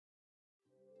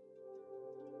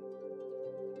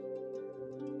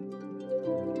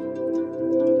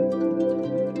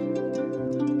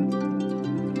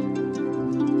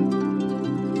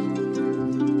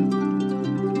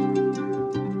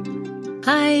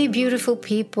Hey, beautiful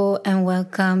people, and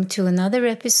welcome to another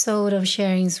episode of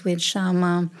Sharings with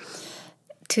Shama.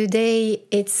 Today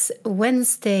it's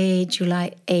Wednesday,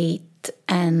 July 8th,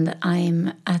 and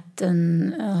I'm at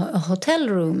a hotel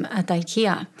room at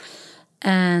IKEA.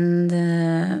 And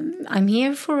I'm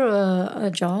here for a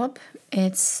job.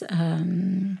 It's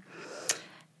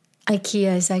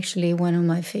IKEA is actually one of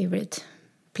my favorite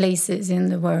places in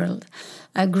the world.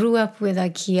 I grew up with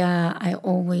IKEA. I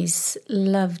always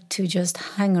loved to just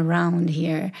hang around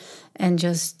here and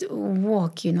just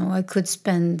walk, I could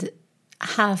spend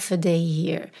half a day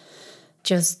here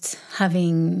just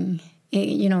having,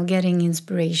 getting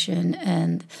inspiration.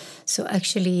 And so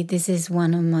actually this is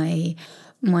one of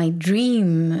my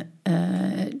dream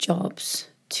jobs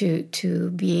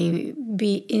to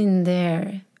be in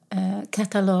their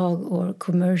catalog or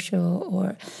commercial,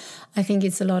 or I think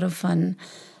it's a lot of fun.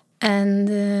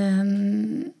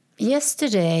 And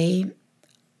yesterday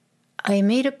I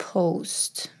made a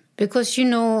post because,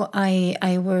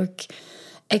 I work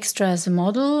extra as a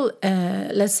model.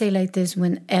 Let's say like this,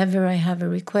 whenever I have a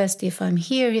request, if I'm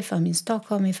here, if I'm in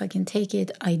Stockholm, if I can take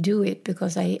it, I do it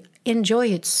because I enjoy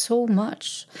it so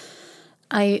much.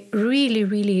 I really,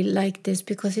 really like this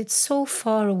because it's so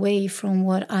far away from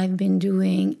what I've been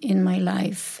doing in my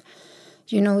life.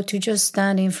 To just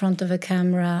stand in front of a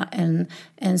camera and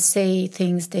say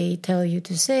things they tell you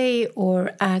to say,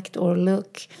 or act or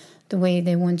look the way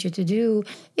they want you to do,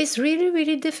 is really,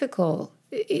 really difficult.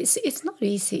 It's not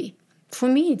easy. For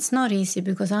me, it's not easy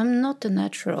because I'm not a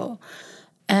natural.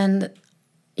 And,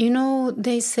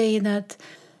 they say that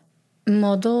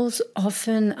models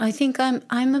often, I think I'm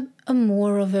a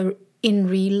more of a in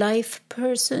real life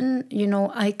person.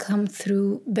 I come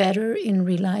through better in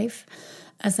real life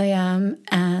as I am,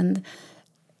 and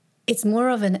it's more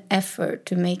of an effort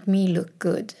to make me look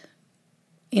good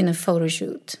in a photo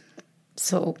shoot.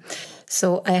 So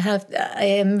I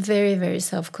am very, very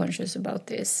self-conscious about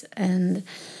this, and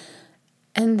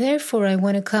therefore I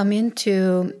want to come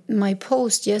into my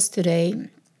post yesterday.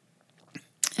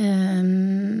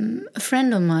 A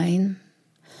friend of mine,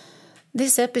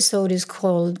 this episode is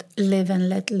called Live and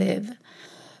Let Live.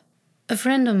 A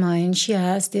friend of mine, she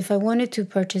asked if I wanted to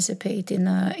participate in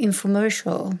an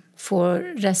infomercial for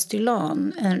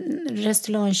Restylane. And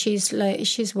Restylane,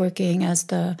 she's working as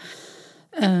the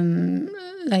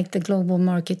the global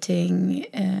marketing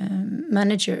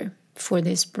manager for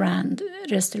this brand,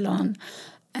 Restylane.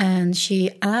 And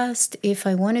she asked if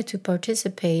I wanted to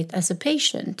participate as a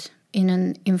patient in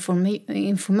an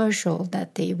infomercial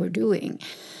that they were doing.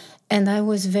 And I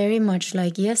was very much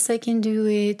like, yes, I can do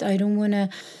it. I don't want to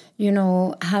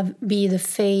be the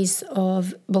face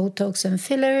of Botox and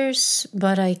fillers,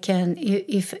 but I can,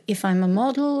 if I'm a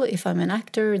model, if I'm an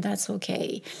actor, that's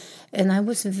okay. And I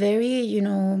was very,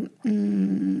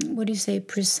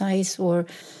 precise, or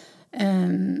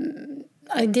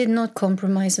I did not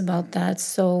compromise about that.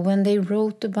 So when they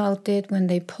wrote about it, when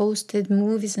they posted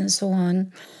movies and so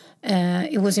on,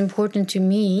 it was important to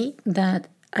me that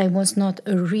I was not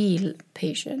a real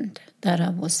patient, that I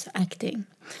was acting.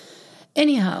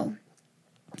 Anyhow,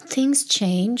 things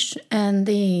change, and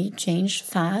they change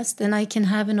fast, and I can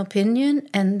have an opinion,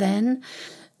 and then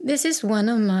this is one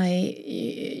of my,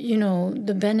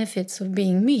 the benefits of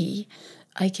being me.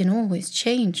 I can always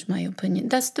change my opinion.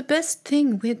 That's the best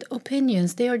thing with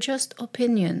opinions. They are just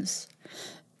opinions.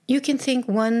 You can think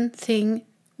one thing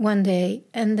one day,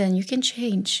 and then you can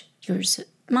change your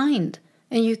mind,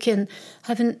 and you can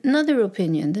have another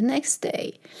opinion the next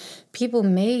day. People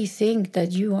may think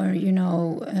that you are,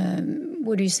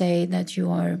 that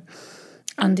you are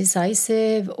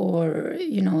undecisive, or,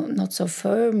 not so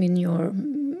firm in your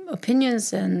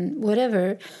opinions and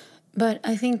whatever. But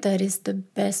I think that is the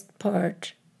best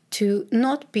part, to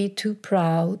not be too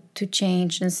proud to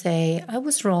change and say, I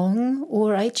was wrong,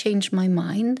 or I changed my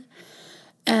mind.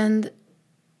 And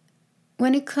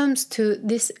when it comes to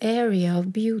this area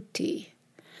of beauty,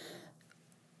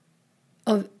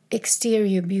 of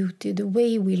exterior beauty, the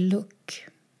way we look,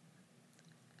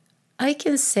 I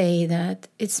can say that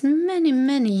it's many,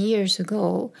 many years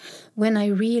ago when I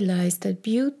realized that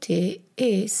beauty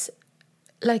is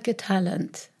like a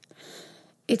talent.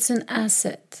 It's an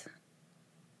asset.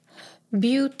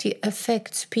 Beauty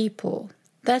affects people.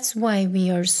 That's why we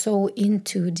are so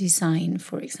into design,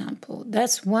 for example.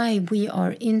 That's why we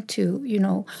are into,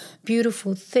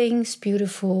 beautiful things,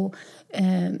 beautiful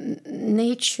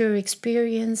nature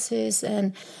experiences,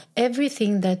 and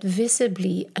everything that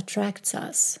visibly attracts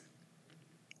us.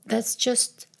 That's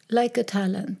just like a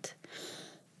talent.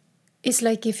 It's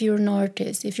like if you're an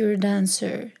artist, if you're a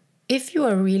dancer, if you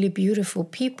are really beautiful,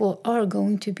 people are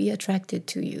going to be attracted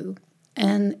to you.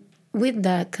 And with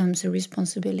that comes a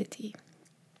responsibility.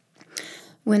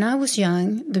 When I was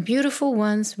young, the beautiful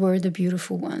ones were the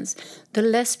beautiful ones. The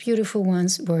less beautiful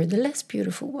ones were the less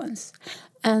beautiful ones.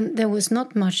 And there was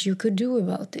not much you could do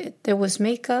about it. There was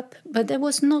makeup, but there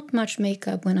was not much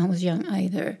makeup when I was young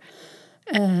either.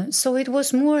 So it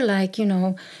was more like,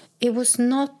 it was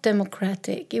not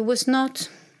democratic. It was not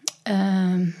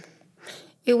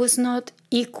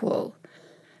equal.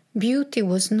 Beauty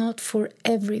was not for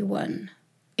everyone.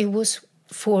 It was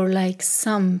for like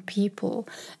some people.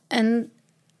 And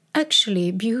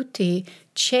actually, beauty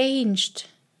changed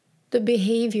the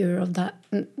behavior of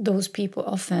those people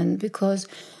often, because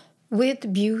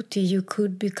with beauty you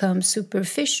could become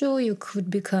superficial, you could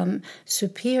become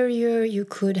superior, you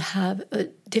could have a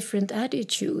different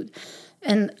attitude.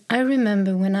 And I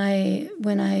remember when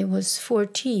I was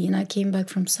 14, I came back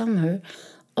from summer,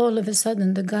 all of a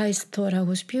sudden the guys thought I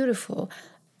was beautiful.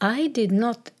 I did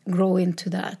not grow into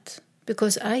that,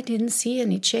 because I didn't see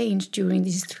any change during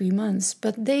these 3 months,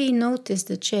 but they noticed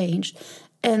the change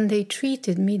and they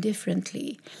treated me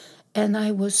differently. And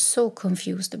I was so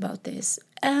confused about this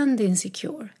and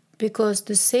insecure, because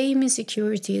the same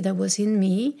insecurity that was in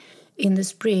me in the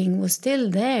spring was still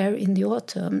there in the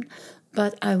autumn,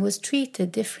 but I was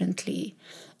treated differently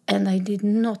and I did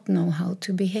not know how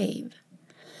to behave.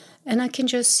 And I can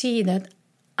just see that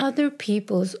other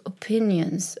people's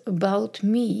opinions about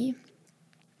me,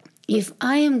 if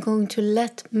I am going to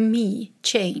let me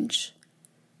change,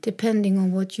 depending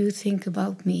on what you think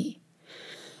about me,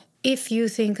 if you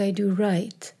think I do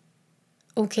right,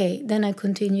 okay, then I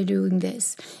continue doing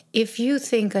this. If you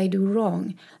think I do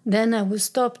wrong, then I will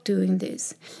stop doing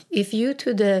this. If you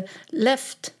to the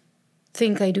left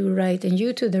think I do right and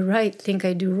you to the right think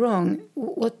I do wrong,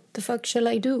 what the fuck shall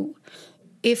I do?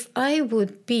 If I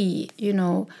would be,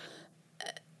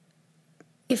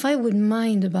 if I would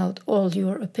mind about all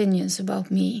your opinions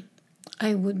about me,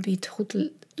 I would be total,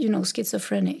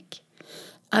 schizophrenic.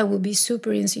 I would be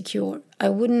super insecure. I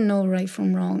wouldn't know right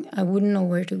from wrong. I wouldn't know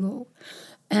where to go.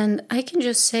 And I can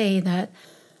just say that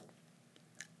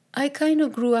I kind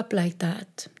of grew up like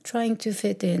that, trying to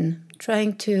fit in,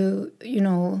 trying to,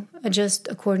 adjust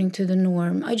according to the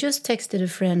norm. I just texted a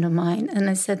friend of mine and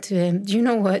I said to him, do you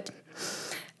know what?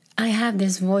 I have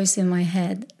this voice in my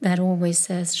head that always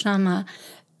says, Shama,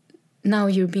 now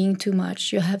you're being too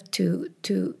much. You have to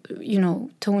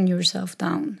tone yourself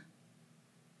down.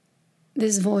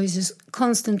 This voice is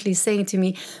constantly saying to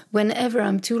me, whenever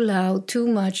I'm too loud, too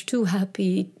much, too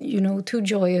happy, too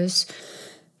joyous.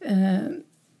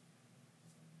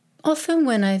 Often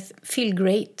when I feel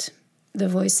great, the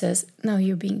voice says, now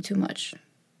you're being too much.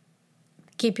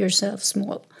 Keep yourself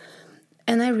small.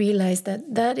 And I realized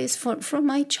that is from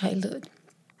my childhood.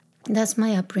 That's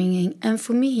my upbringing. And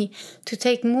for me to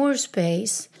take more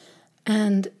space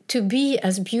and to be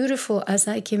as beautiful as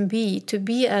I can be, to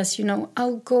be as,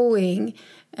 outgoing,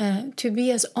 to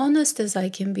be as honest as I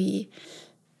can be,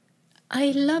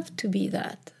 I love to be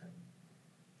that.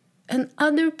 And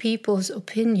other people's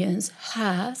opinions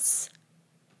helped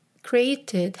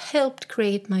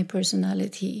create my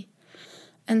personality.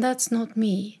 And that's not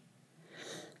me.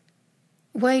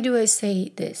 Why do I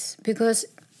say this? Because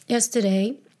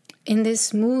yesterday, in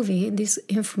this movie, this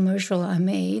infomercial I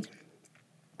made,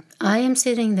 I am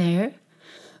sitting there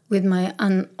with my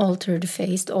unaltered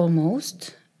face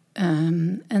almost.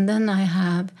 And then I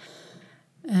have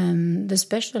the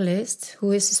specialist,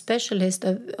 who is a specialist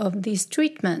of these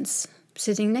treatments,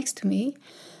 sitting next to me.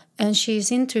 And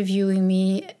she's interviewing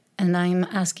me and I'm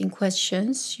asking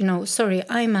questions.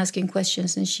 I'm asking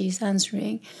questions and she's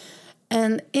answering.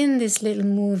 And in this little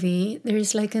movie, there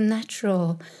is like a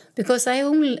natural, because I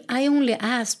only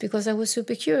asked because I was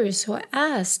super curious. So I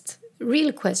asked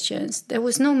real questions. There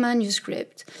was no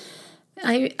manuscript.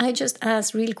 I just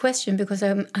asked real questions because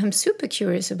I'm super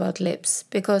curious about lips.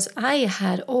 Because I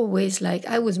had always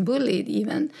I was bullied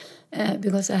even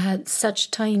because I had such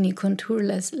tiny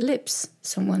contourless lips,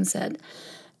 someone said.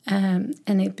 And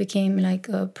it became like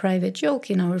a private joke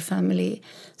in our family.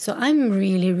 So I'm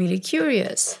really, really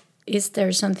curious. Is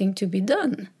there something to be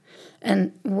done?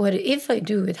 And what if I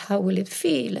do it? How will it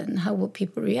feel? And how will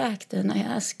people react? And I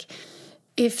ask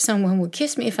if someone would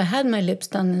kiss me, if I had my lips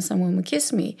done and someone would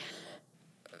kiss me,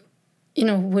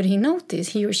 would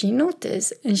he or she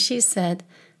notice? And she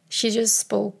just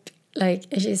spoke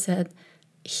she said,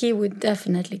 he would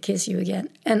definitely kiss you again.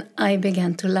 And I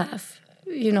began to laugh.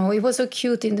 It was so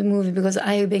cute in the movie because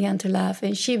I began to laugh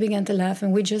and she began to laugh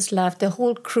and we just laughed. The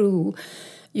whole crew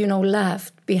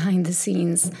laughed behind the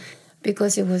scenes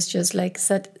because it was just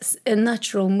such a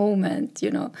natural moment,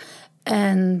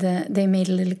 And they made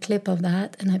a little clip of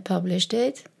that and I published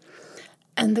it.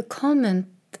 And the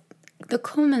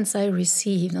comments I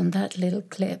received on that little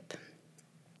clip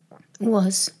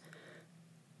was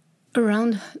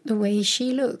around the way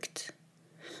she looked,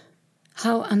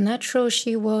 how unnatural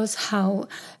she was, how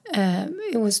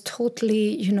it was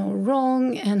totally,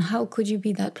 wrong, and how could you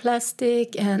be that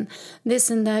plastic, and this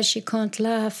and that, she can't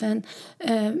laugh, and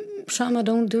Shama,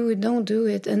 don't do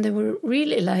it. And they were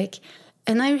really like,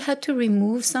 and I had to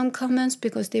remove some comments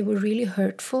because they were really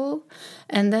hurtful,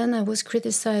 and then I was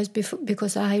criticized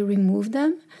because I removed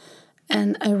them.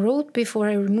 And I wrote before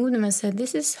I removed them, I said,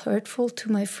 this is hurtful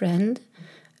to my friend,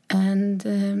 and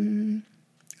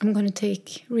I'm going to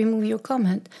remove your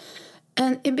comment.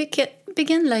 And it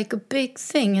began like a big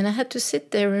thing, and I had to sit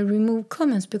there and remove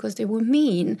comments because they were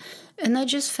mean. And I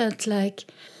just felt like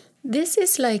this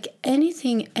is like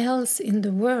anything else in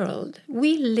the world.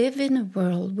 We live in a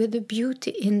world with a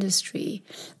beauty industry.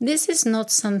 This is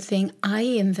not something I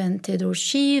invented or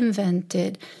she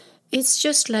invented. It's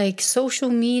just like social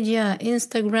media,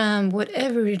 Instagram,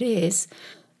 whatever it is.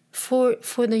 For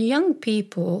the young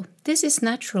people, this is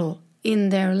natural in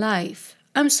their life.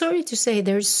 I'm sorry to say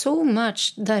there's so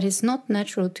much that is not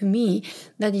natural to me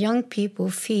that young people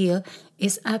feel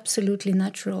is absolutely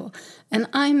natural. And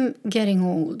I'm getting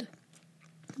old.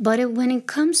 But when it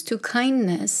comes to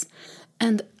kindness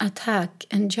and attack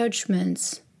and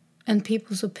judgments and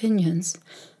people's opinions,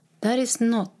 that is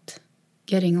not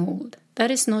getting old.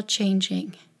 That is not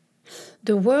changing.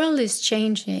 The world is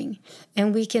changing,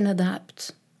 and we can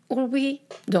adapt, or we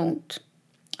don't.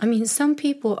 I mean, some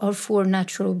people are for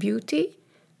natural beauty.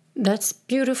 That's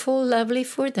beautiful, lovely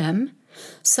for them.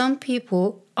 Some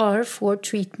people are for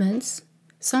treatments.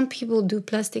 Some people do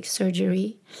plastic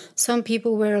surgery. Some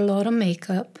people wear a lot of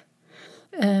makeup.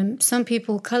 Some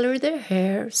people color their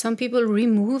hair. Some people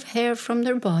remove hair from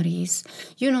their bodies.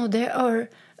 There are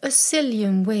a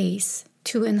zillion ways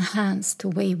to enhance the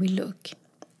way we look.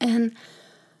 And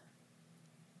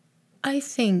I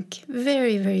think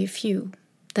very, very few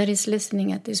that is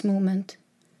listening at this moment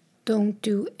don't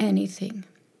do anything.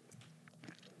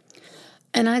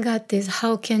 And I got this,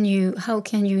 how can you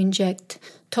inject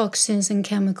toxins and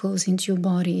chemicals into your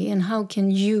body, and how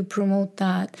can you promote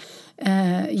that,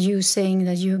 you saying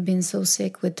that you've been so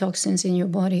sick with toxins in your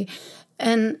body?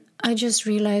 And I just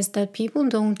realized that people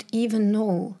don't even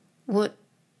know what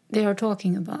they are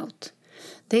talking about.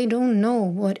 They don't know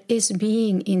what is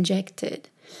being injected.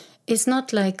 It's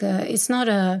not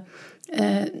a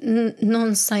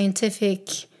non-scientific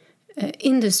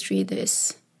industry,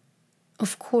 this.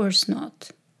 Of course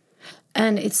not.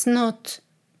 And it's not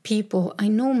people. I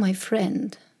know my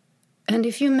friend. And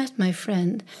if you met my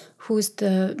friend, who's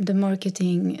the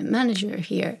marketing manager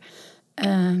here,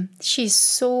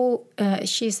 she's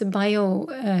a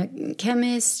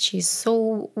biochemist. She's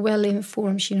so well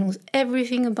informed. She knows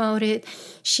everything about it.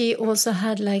 She also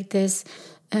had like this,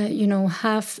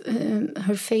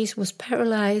 her face was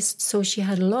paralyzed, so she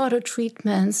had a lot of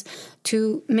treatments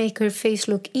to make her face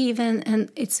look even. And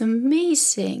it's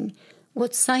amazing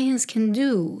what science can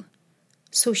do.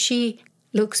 So she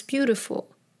looks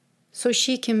beautiful, so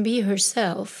she can be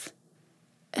herself.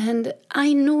 And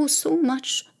I know so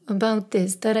much about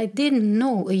this that I didn't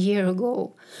know a year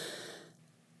ago.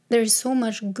 There's so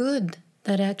much good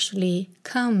that actually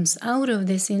comes out of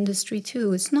this industry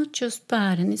too. It's not just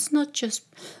bad, and it's not just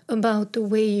about the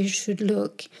way you should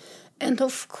look. And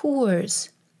of course,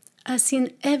 as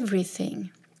in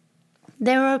everything,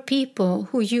 there are people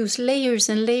who use layers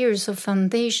and layers of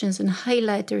foundations and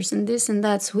highlighters and this and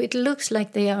that, so it looks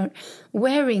like they are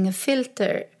wearing a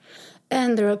filter.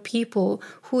 And there are people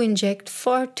who inject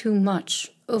far too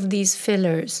much of these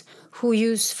fillers, who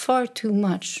use far too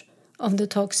much of the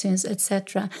toxins,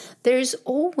 etc. There is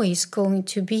always going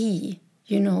to be,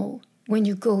 when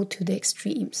you go to the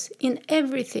extremes in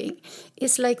everything.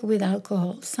 It's like with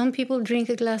alcohol. Some people drink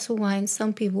a glass of wine,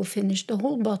 some people finish the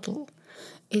whole bottle.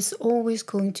 It's always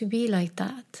going to be like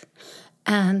that.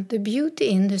 And the beauty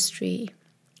industry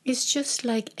is just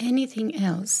like anything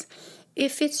else.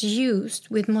 If it's used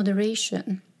with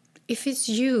moderation, if it's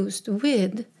used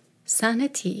with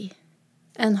sanity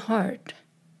and heart,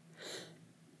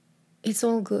 it's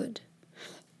all good.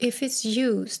 If it's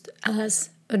used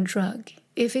as a drug,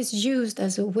 if it's used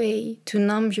as a way to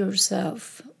numb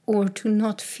yourself or to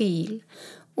not feel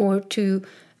or to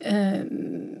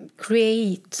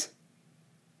create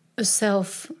a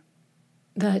self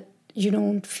that you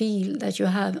don't feel that you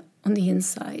have on the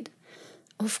inside,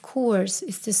 of course,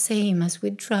 it's the same as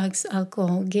with drugs,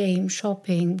 alcohol, game,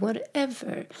 shopping,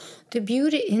 whatever. The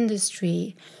beauty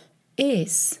industry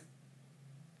is,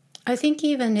 I think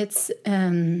even it's,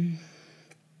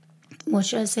 what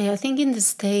should I say? I think in the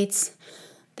States,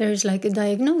 there's like a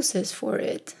diagnosis for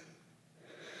it.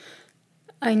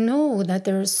 I know that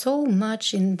there is so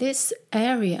much in this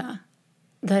area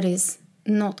that is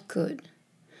not good.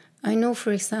 I know,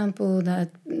 for example,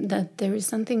 that there is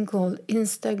something called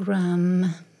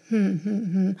Instagram.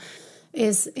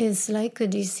 Is like a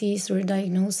disease or a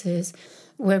diagnosis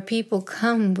where people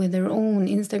come with their own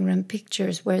Instagram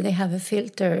pictures where they have a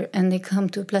filter and they come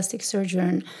to a plastic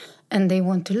surgeon and they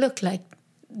want to look like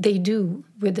they do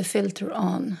with the filter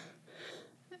on.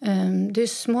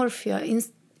 Dysmorphia,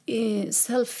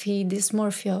 selfie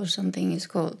dysmorphia or something is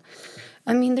called.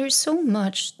 I mean, there's so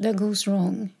much that goes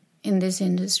wrong in this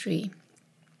industry.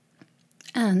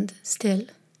 And still,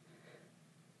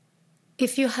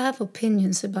 if you have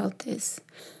opinions about this,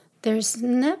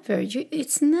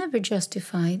 it's never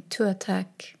justified to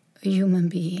attack a human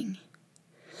being.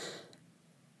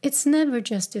 It's never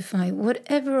justified,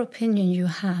 whatever opinion you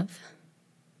have,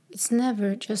 it's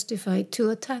never justified to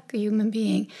attack a human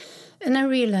being. And I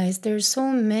realize there's so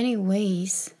many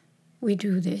ways we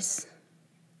do this.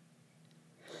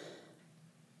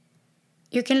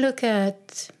 You can look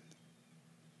at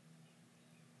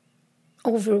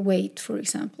overweight, for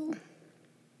example.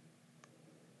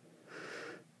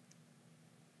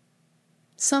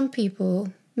 Some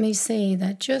people may say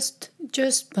that just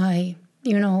by,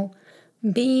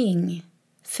 being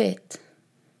fit,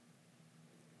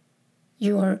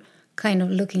 you are kind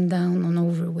of looking down on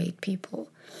overweight people.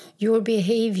 Your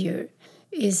behavior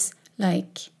is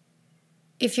like,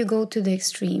 if you go to the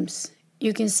extremes,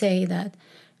 you can say that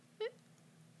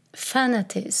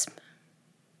fanatism,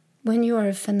 when you are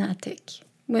a fanatic,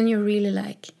 when you're really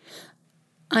like,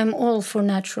 I'm all for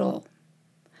natural,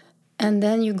 and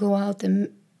then you go out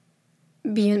and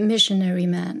be a missionary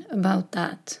man about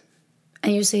that.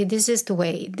 And you say, this is the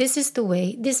way, this is the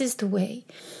way, this is the way.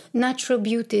 Natural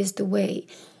beauty is the way.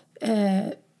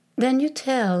 Then you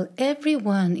tell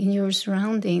everyone in your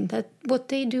surrounding that what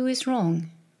they do is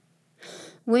wrong.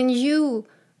 When you,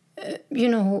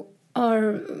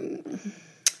 are,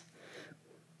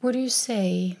 what do you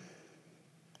say?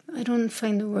 I don't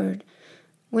find the word.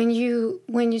 When you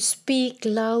speak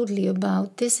loudly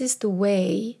about this is the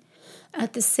way,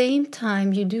 at the same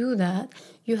time you do that,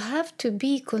 you have to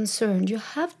be concerned. You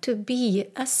have to be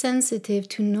as sensitive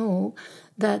to know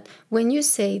that when you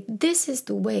say this is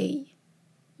the way,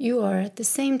 you are at the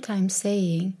same time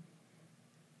saying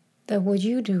that what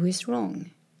you do is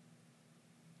wrong.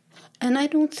 And I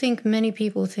don't think many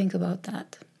people think about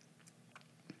that.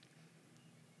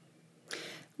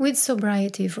 With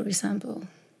sobriety, for example,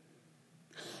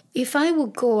 if I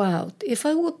would go out, if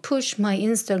I would push my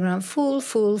Instagram full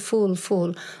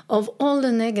of all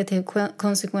the negative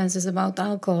consequences about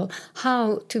alcohol,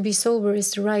 how to be sober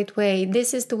is the right way,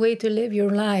 this is the way to live your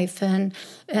life, and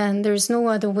there's no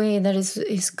other way that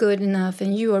is good enough,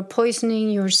 and you are poisoning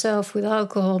yourself with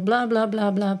alcohol, blah, blah,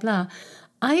 blah, blah, blah,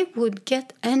 I would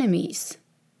get enemies.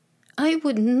 I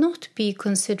would not be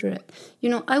considerate.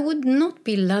 I would not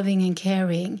be loving and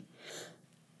caring.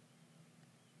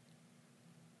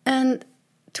 And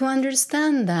to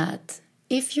understand that,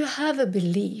 if you have a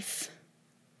belief,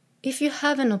 if you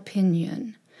have an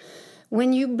opinion,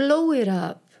 when you blow it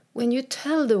up, when you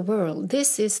tell the world,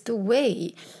 this is the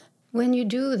way, when you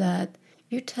do that,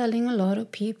 you're telling a lot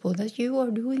of people that you are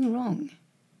doing wrong.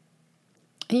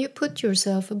 And you put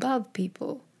yourself above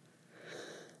people.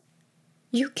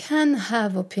 You can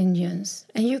have opinions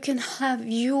and you can have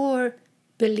your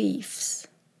beliefs,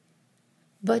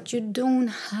 but you don't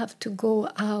have to go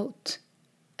out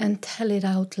and tell it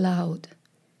out loud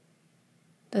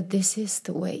that this is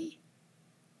the way.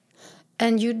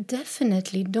 And you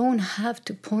definitely don't have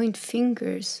to point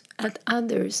fingers at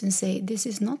others and say, this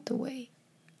is not the way.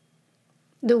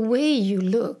 The way you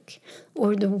look,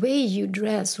 or the way you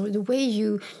dress, or the way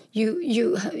you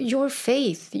your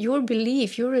faith, your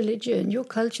belief, your religion, your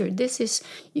culture, this is,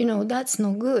 that's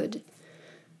no good.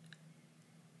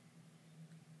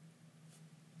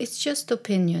 It's just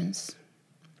opinions.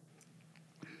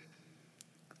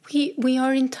 We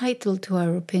are entitled to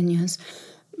our opinions,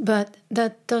 but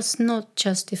that does not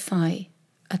justify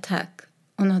attack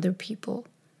on other people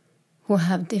who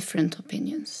have different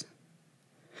opinions.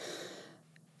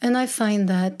 And I find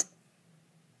that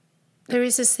there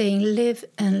is a saying, live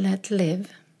and let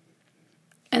live.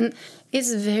 And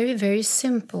it's very, very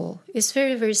simple. It's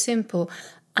very, very simple.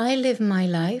 I live my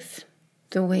life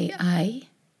the way I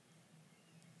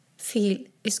feel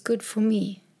is good for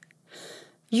me.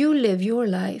 You live your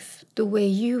life the way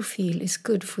you feel is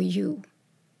good for you.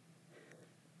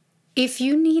 If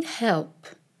you need help,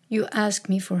 you ask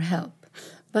me for help.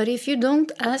 But if you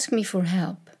don't ask me for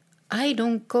help, I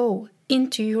don't go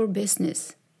into your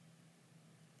business.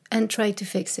 and try to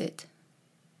fix it.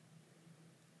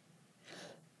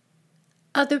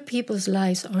 Other people's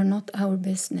lives are not our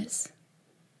business.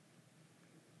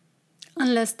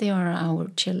 Unless they are our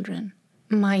children,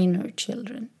 minor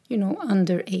children,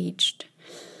 underaged,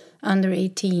 under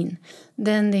 18,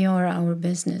 then they are our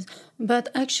business. But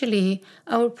actually,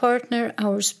 our partner,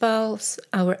 our spouse,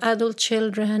 our adult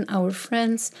children, our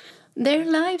friends, their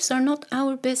lives are not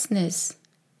our business.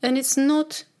 And it's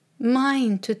not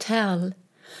mine to tell,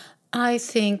 I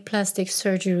think plastic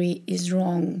surgery is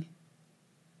wrong,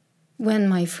 when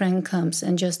my friend comes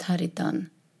and just had it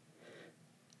done.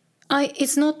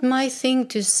 It's not my thing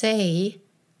to say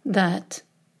that,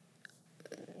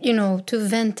 to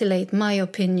ventilate my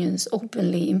opinions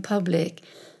openly in public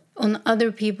on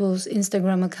other people's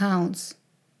Instagram accounts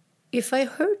if I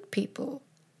hurt people.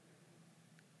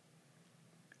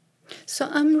 So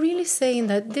I'm really saying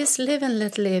that this live and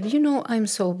let live, I'm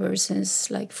sober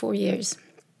since like 4 years.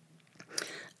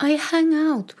 I hang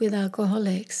out with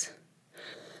alcoholics,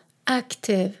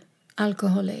 active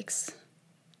alcoholics.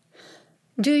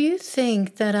 Do you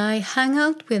think that I hang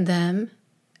out with them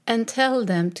and tell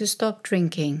them to stop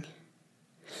drinking?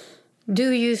 Do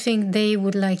you think they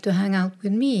would like to hang out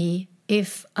with me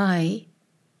if I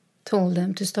told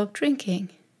them to stop drinking?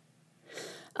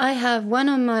 I have one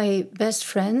of my best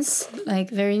friends, like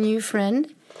very new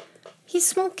friend, he's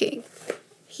smoking.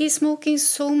 He's smoking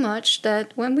so much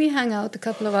that when we hang out a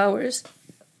couple of hours,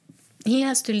 he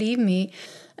has to leave me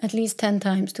at least 10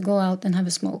 times to go out and have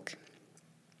a smoke.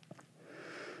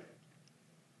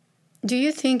 Do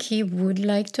you think he would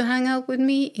like to hang out with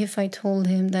me if I told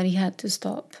him that he had to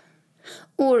stop?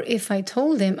 Or if I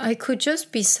told him, I could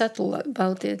just be subtle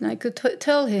about it. And I could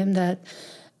tell him that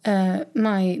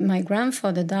my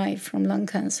grandfather died from lung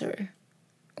cancer.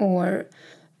 Or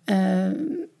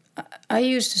I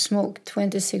used to smoke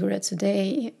 20 cigarettes a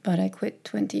day, but I quit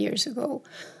 20 years ago.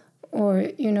 Or,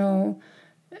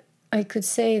 I could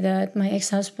say that my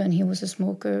ex-husband, he was a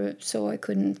smoker, so I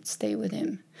couldn't stay with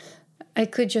him. I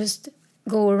could just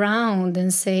go around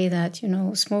and say that,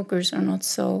 smokers are not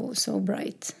so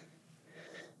bright.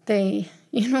 They,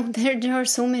 there are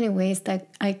so many ways that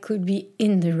I could be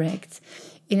indirect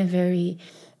in a very,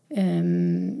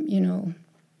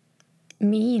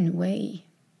 mean way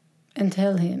and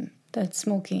tell him that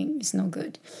smoking is no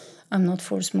good. I'm not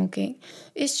for smoking.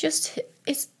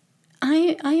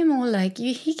 I am all like,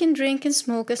 he can drink and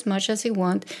smoke as much as he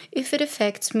wants. If it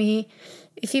affects me,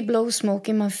 if he blows smoke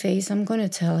in my face, I'm going to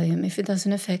tell him. If it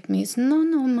doesn't affect me, it's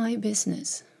none of my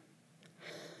business.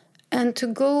 And to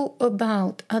go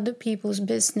about other people's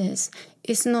business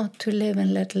is not to live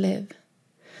and let live.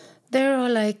 There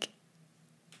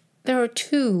are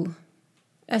two,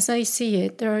 as I see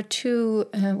it, there are two,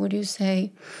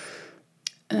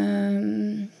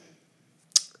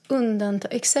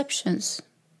 exceptions.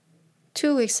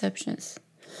 Two exceptions.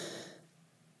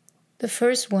 The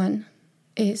first one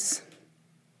is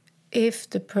if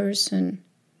the person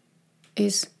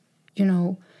is,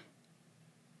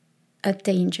 at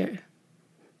danger.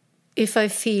 If I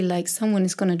feel like someone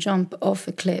is going to jump off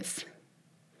a cliff.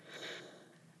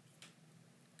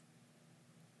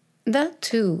 That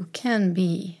too can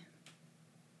be,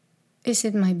 is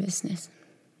it my business?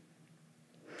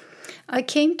 I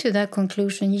came to that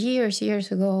conclusion years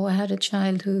ago. I had a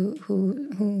child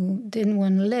who didn't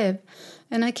want to live.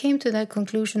 And I came to that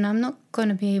conclusion, I'm not going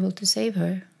to be able to save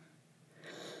her.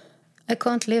 I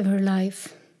can't live her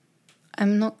life.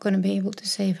 I'm not going to be able to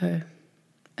save her.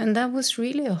 And that was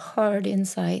really a hard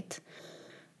insight.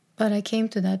 But I came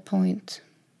to that point.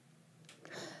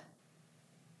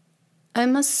 I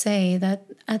must say that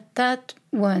at that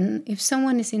one, if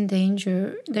someone is in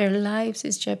danger, their lives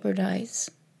is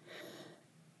jeopardized.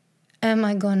 Am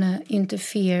I gonna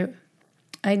interfere?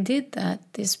 I did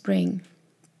that this spring.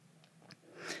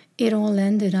 It all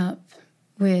ended up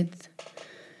with,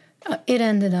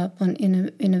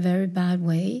 in a very bad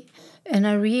way. And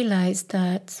I realized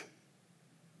that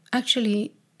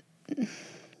actually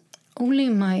only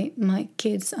my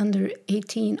kids under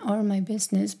 18 are my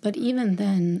business. But even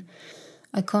then,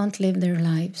 I can't live their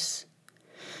lives.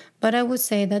 But I would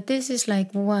say that this is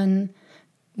like one,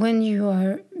 when you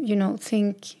are,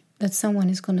 think that someone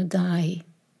is going to die,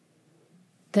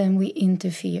 then we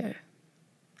interfere.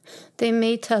 They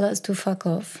may tell us to fuck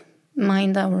off,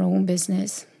 mind our own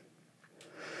business.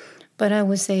 But I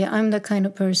would say I'm the kind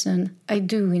of person, I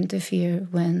do interfere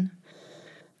when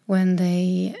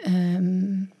they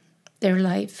their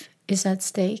life is at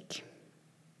stake.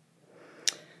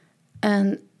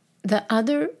 And the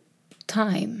other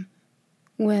time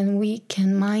when we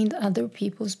can mind other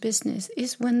people's business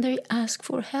is when they ask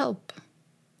for help.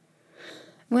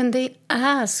 when they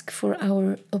ask for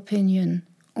our opinion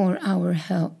or our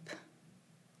help.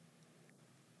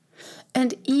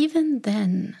 And even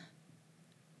then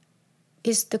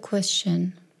is the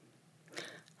question,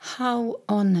 how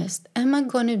honest? Am I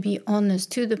going to be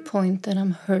honest to the point that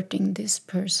I'm hurting this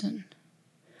person?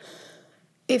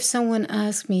 If someone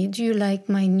asks me, do you like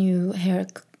my new hair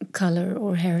color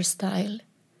or hairstyle?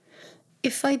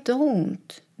 If I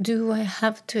don't, do I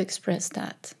have to express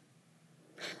that?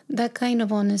 That kind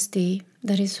of honesty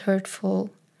that is hurtful,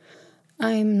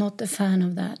 I'm not a fan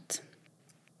of that.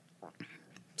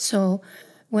 So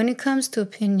when it comes to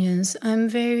opinions,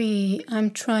 I'm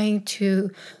trying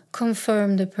to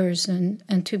confirm the person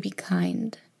and to be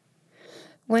kind.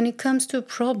 When it comes to a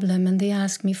problem and they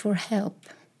ask me for help,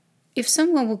 if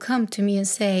someone will come to me and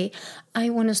say,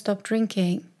 I want to stop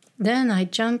drinking, then I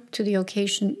jump to the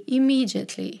occasion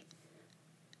immediately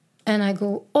and I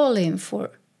go all in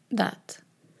for that.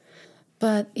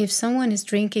 But if someone is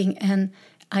drinking and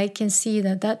I can see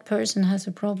that that person has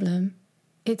a problem,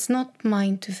 it's not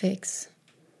mine to fix.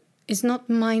 It's not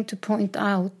mine to point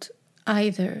out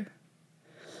either.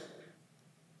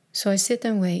 So I sit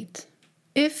and wait.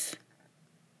 If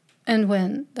and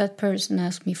when that person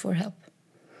asks me for help.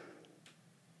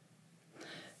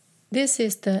 This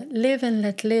is the live and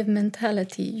let live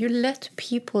mentality. You let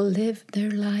people live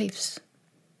their lives.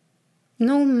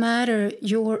 No matter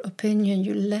your opinion,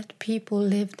 you let people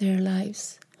live their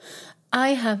lives. I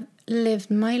have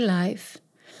lived my life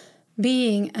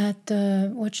being at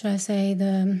the,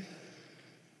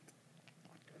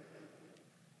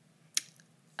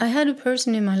 I had a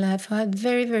person in my life who had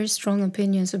very, very strong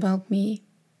opinions about me,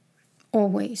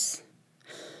 always.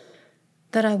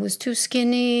 That I was too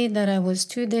skinny, that I was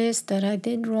too this, that I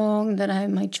did wrong, that I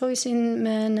had my choice in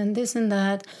men and this and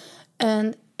that.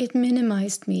 And it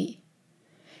minimized me.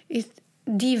 It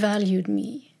devalued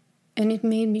me. And it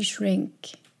made me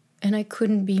shrink. And I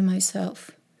couldn't be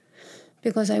myself.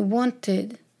 Because I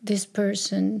wanted this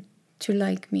person to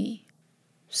like me.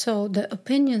 So the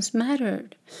opinions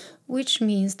mattered. Which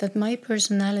means that my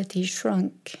personality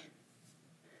shrunk.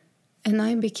 And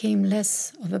I became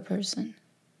less of a person.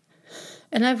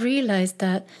 And I've realized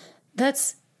that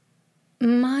that's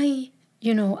my,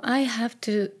 I have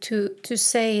to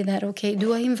say that, okay,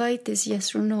 do I invite this,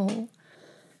 yes or no?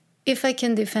 If I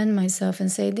can defend myself and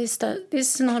say, this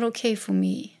is not okay for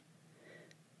me,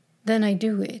 then I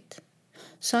do it.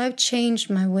 So I've changed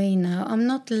my way now. I'm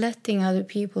not letting other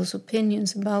people's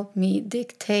opinions about me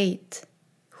dictate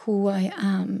who I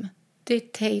am,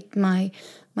 dictate my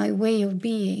way of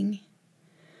being.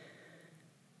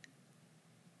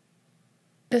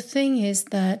 The thing is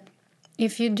that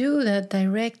if you do that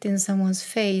direct in someone's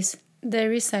face,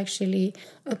 there is actually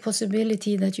a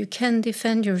possibility that you can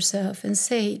defend yourself and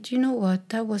say, do you know what,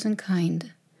 that wasn't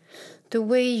kind. The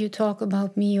way you talk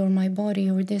about me or my body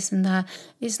or this and that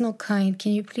is not kind.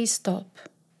 Can you please stop?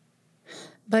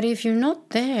 But if you're not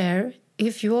there,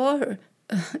 if you are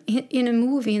in a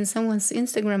movie in someone's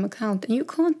Instagram account and you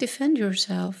can't defend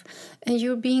yourself and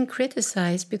you're being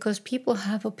criticized because people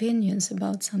have opinions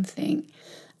about something,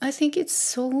 I think it's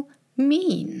so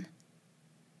mean.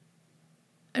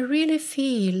 I really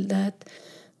feel that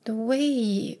the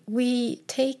way we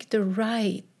take the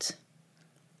right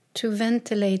to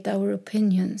ventilate our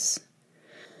opinions,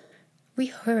 we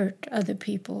hurt other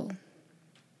people.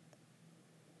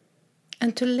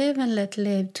 And to live and let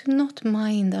live, to not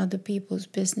mind other people's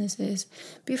businesses.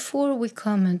 Before we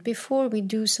comment, before we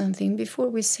do something, before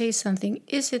we say something,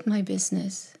 is it my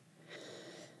business?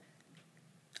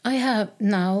 I have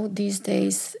now, these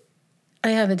days, I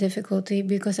have a difficulty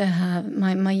because I have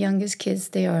my youngest kids,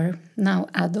 they are now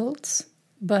adults,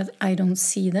 but I don't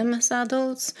see them as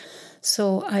adults.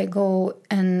 So I go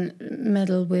and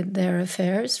meddle with their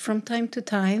affairs from time to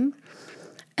time.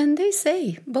 And they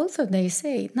say, both of them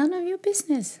say, none of your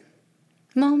business.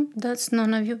 Mom, that's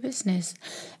none of your business.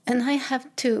 And I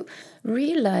have to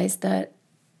realize that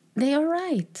they are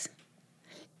right.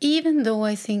 Even though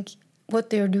I think what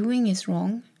they're doing is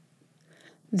wrong,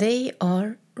 they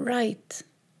are right.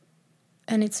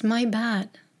 And it's my bad.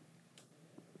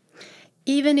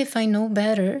 Even if I know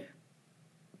better,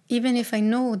 even if I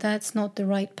know that's not the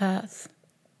right path,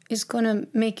 it's going to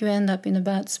make you end up in a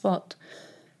bad spot.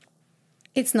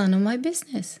 It's none of my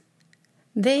business.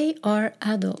 They are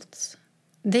adults.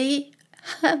 They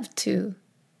have to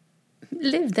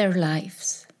live their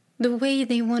lives the way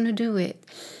they want to do it.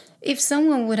 If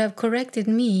someone would have corrected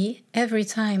me every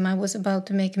time I was about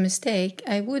to make a mistake,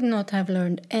 I would not have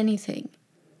learned anything.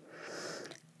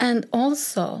 And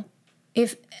also,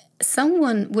 if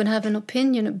someone would have an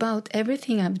opinion about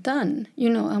everything I've done,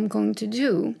 I'm going to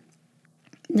do,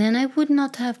 then I would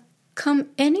not have come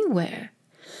anywhere.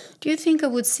 Do you think I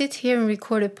would sit here and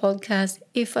record a podcast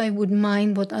if I would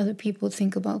mind what other people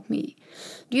think about me?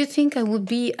 Do you think I would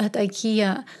be at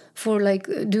IKEA for like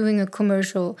doing a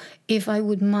commercial if I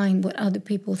would mind what other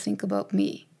people think about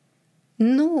me?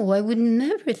 No, I would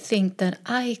never think that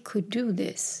I could do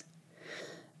this.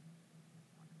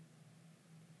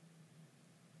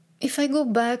 If I go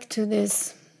back to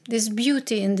this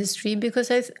beauty industry,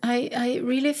 because I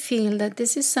really feel that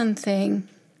this is something,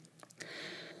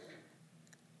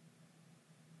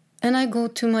 and I go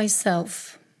to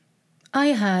myself. I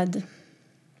had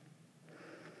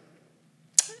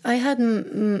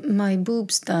my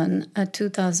boobs done at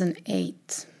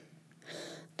 2008.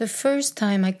 The first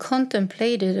time I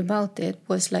contemplated about it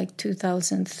was like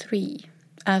 2003,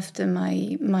 after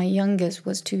my youngest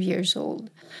was 2 years old.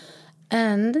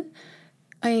 And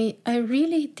I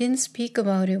really didn't speak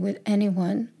about it with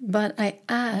anyone, but I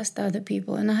asked other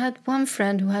people. And I had one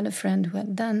friend who had a friend who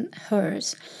had done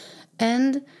hers.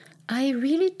 And I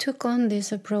really took on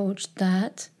this approach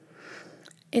that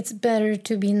it's better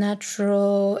to be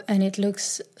natural, and it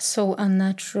looks so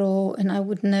unnatural, and I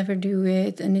would never do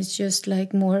it, and it's just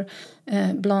like more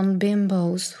blonde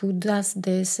bimbos who does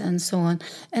this and so on.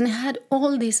 And I had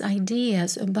all these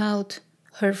ideas about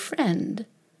her friend,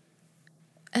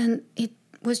 and it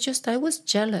was just, I was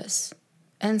jealous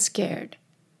and scared.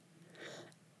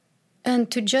 And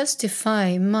to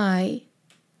justify my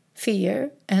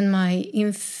fear and my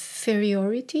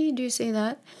inferiority, do you say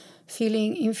that?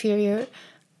 Feeling inferior,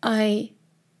 I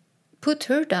put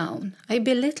her down. I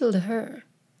belittled her.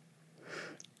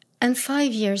 And 4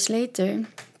 years later,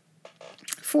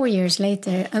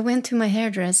 I went to my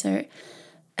hairdresser,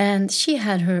 and she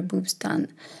had her boobs done.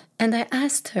 And I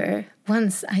asked her,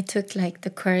 once I took like the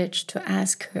courage to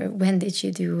ask her, when did she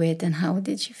do it and how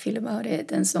did she feel about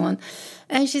it and so on.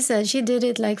 And she said she did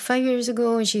it like 5 years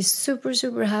ago, and she's super,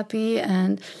 super happy,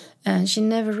 and she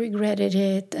never regretted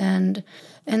it. And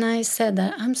I said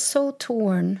that I'm so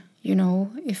torn,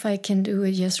 if I can do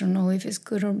it, yes or no, if it's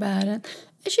good or bad. And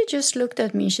she just looked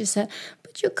at me. She said,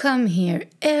 but you come here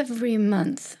every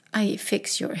month. I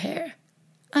fix your hair.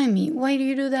 I mean, why do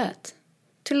you do that?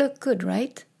 To look good,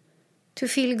 right? To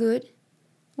feel good?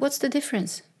 What's the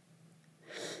difference?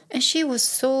 And she was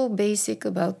so basic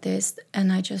about this,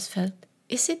 and I just felt,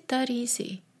 is it that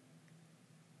easy?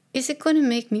 Is it going to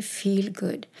make me feel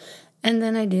good? And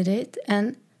then I did it,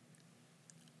 and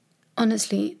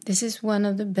honestly, this is one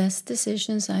of the best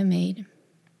decisions I made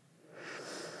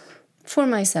for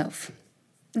myself.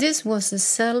 This was a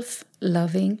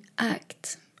self-loving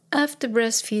act. After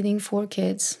breastfeeding 4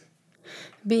 kids,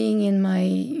 being in my,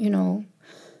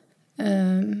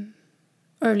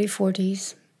 early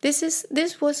 40s,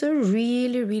 this was a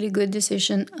really, really good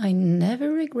decision. I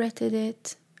never regretted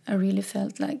it. I really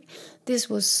felt like this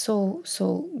was so,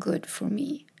 so good for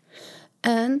me.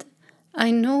 And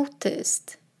I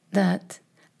noticed that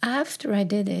after I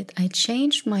did it, I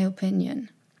changed my opinion.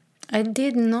 I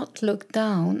did not look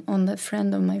down on the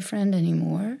friend of my friend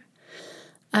anymore.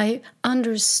 I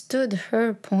understood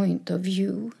her point of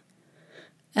view,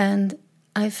 and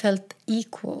I felt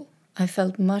equal. I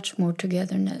felt much more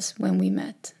togetherness when we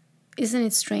met. Isn't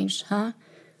it strange, huh?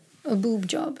 A boob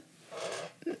job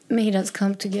made us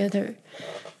come together.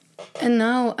 And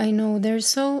now I know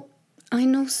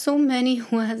so many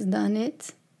who has done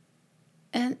it.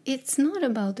 And it's not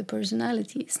about the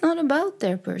personality. It's not about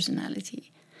their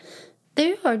personality.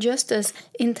 They are just as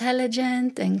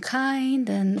intelligent and kind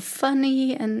and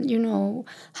funny and,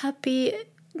 happy.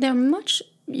 They're much,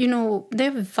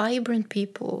 they're vibrant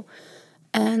people.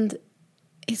 And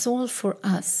it's all for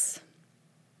us.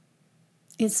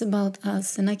 It's about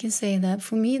us. And I can say that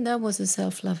for me, that was a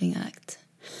self-loving act.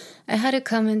 I had a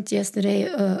comment yesterday,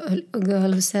 a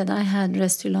girl who said I had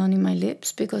Restylane in my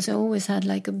lips because I always had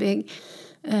like a big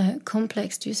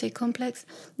complex. Do you say complex?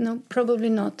 No, probably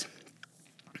not.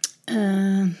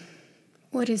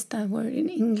 What is that word in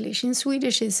English? In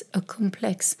Swedish, it's a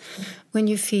complex. When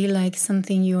you feel like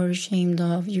something you're ashamed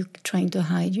of, you're trying to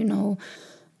hide,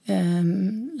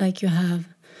 like you have.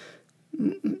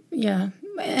 Yeah.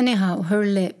 Anyhow, her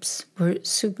lips were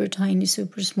super tiny,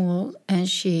 super small, and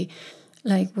she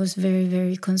was very,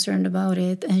 very concerned about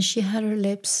it. And she had her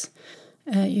lips,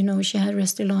 she had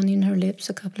Restylane in her lips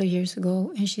a couple of years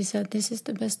ago, and she said, this is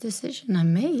the best decision I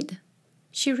made.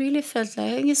 She really felt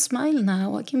like, I can smile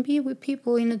now. I can be with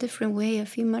people in a different way. I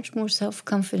feel much more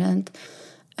self-confident.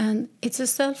 And it's a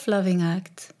self-loving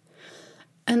act.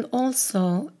 And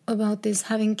also about this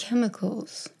having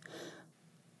chemicals.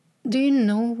 Do you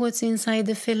know what's inside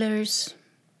the fillers?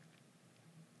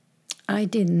 I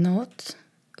did not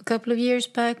a couple of years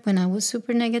back when I was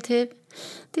super negative.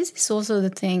 This is also the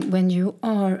thing, when you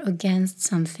are against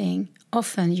something,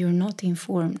 often you're not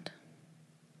informed.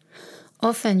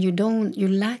 Often you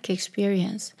lack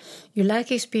experience. You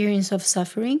lack experience of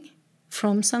suffering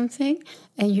from something,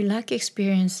 and you lack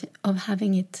experience of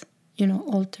having it,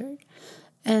 altered.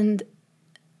 And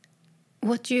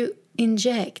what you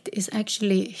inject is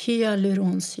actually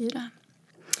hyaluronsyra,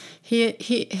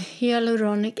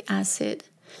 hyaluronic acid.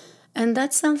 And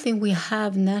that's something we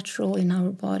have natural in our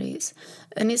bodies.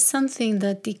 And it's something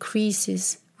that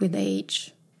decreases with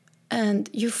age. And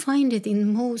you find it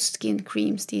in most skin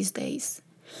creams these days.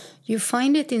 You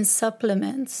find it in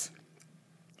supplements.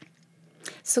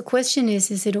 So question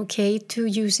is it okay to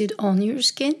use it on your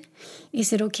skin?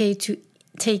 Is it okay to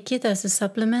take it as a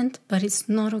supplement, but it's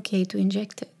not okay to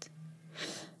inject it?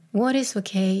 What is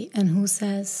okay and who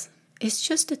says? It's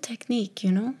just a technique,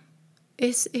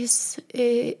 It's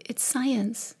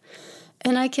science.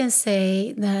 And I can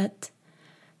say that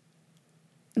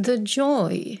the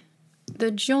joy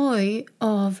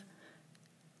of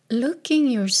looking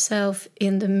yourself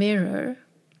in the mirror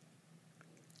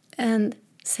and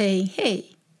saying,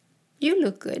 hey, you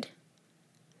look good.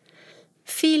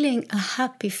 Feeling a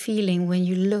happy feeling when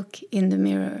you look in the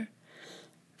mirror.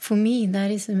 For me, that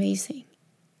is amazing.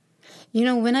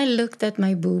 When I looked at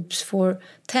my boobs for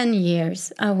 10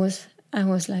 years, I was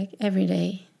like every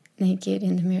day naked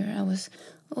in the mirror. I was,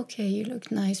 okay, you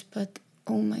look nice, but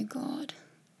oh my God,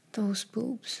 those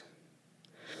boobs.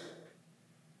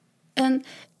 And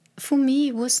for me,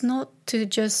 it was not to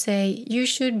just say, you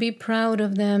should be proud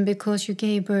of them because you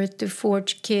gave birth to 4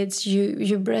 kids,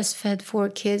 you breastfed 4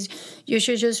 kids, you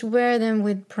should just wear them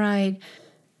with pride.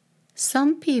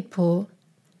 Some people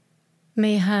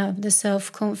may have the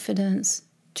self-confidence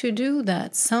to do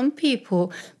that. Some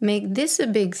people make this a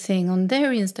big thing on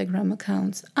their Instagram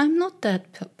accounts. I'm not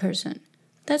that person.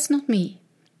 That's not me.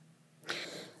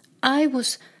 I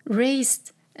was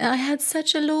raised, I had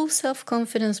such a low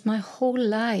self-confidence my whole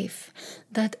life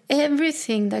that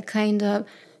everything that kind of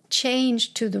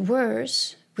changed to the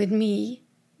worse with me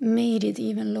made it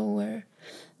even lower.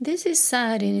 This is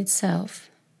sad in itself.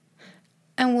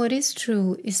 And what is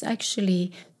true is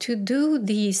actually to do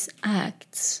these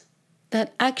acts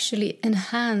that actually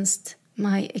enhanced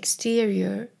my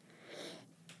exterior.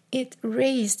 It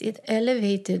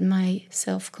elevated my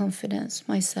self-confidence,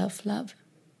 my self-love.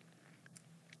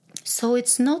 So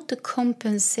it's not a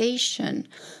compensation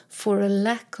for a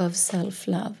lack of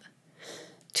self-love.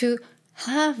 To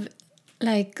have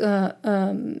like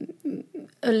an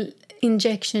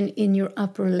injection in your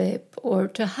upper lip or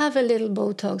to have a little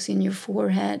Botox in your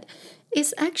forehead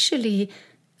is actually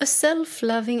a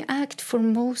self-loving act for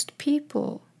most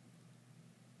people.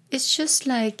 It's just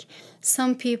like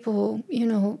some people,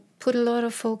 put a lot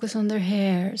of focus on their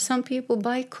hair. Some people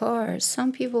buy cars.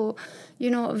 Some people,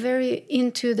 are very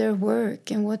into their work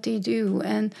and what they do.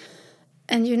 And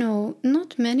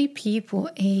not many people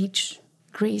age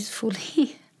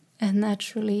gracefully and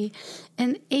naturally.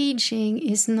 And aging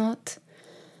is not...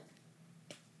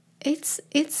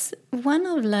 It's one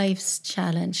of life's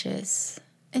challenges.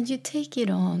 And you take it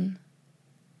on.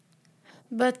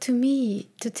 But to me,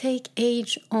 to take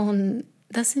age on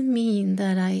doesn't mean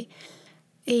that I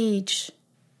age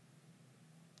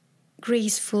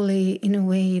gracefully in a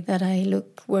way that I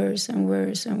look worse and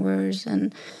worse and worse,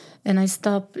 and I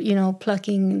stop,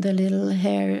 plucking the little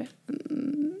hair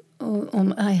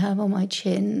I have on my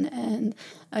chin, and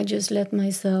I just let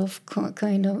myself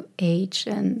kind of age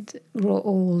and grow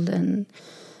old and,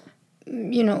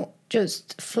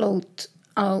 just float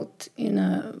out in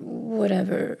a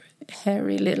whatever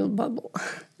hairy little bubble.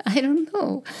 I don't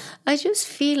know. I just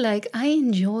feel like I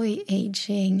enjoy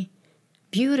aging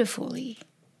beautifully.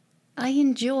 I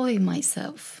enjoy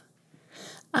myself.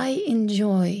 I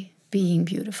enjoy being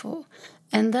beautiful.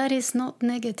 And that is not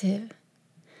negative.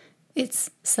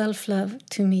 It's self-love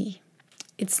to me.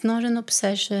 It's not an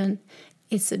obsession.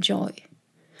 It's a joy.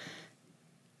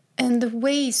 And the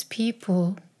ways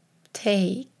people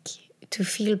take to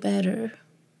feel better,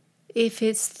 if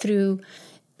it's through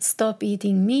stop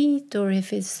eating meat, or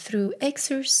if it's through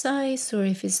exercise, or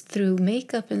if it's through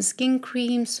makeup and skin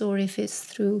creams, or if it's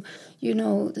through,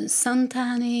 sun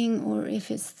tanning, or if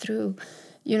it's through,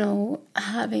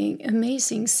 having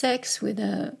amazing sex with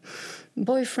a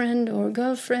boyfriend or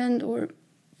girlfriend, or,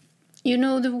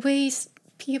 the ways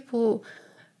people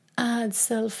add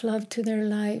self-love to their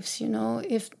lives,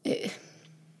 if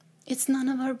it's none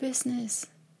of our business.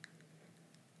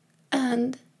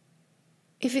 And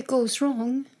if it goes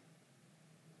wrong,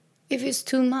 if it's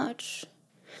too much,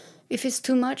 if it's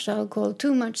too much alcohol,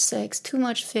 too much sex, too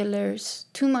much fillers,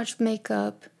 too much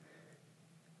makeup,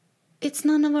 it's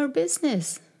none of our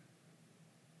business.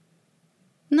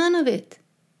 None of it.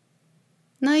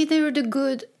 Neither the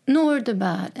good nor the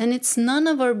bad. And it's none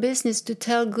of our business to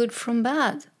tell good from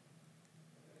bad.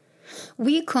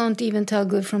 We can't even tell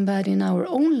good from bad in our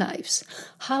own lives.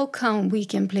 How come we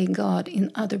can play God in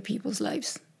other people's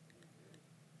lives?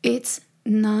 It's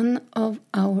none of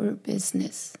our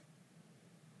business.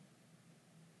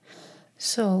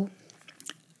 So,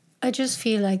 I just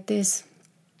feel like this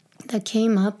that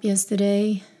came up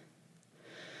yesterday,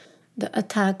 the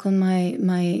attack on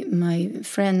my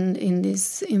friend in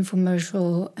this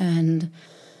infomercial, and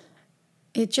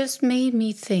it just made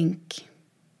me think.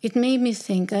 It made me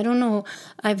think. I don't know.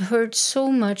 I've heard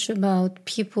so much about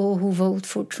people who vote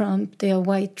for Trump. They are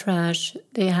white trash.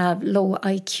 They have low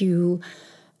IQ.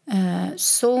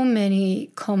 So many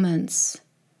comments.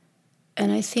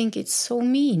 And I think it's so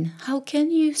mean. How can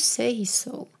you say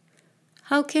so?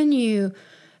 How can you...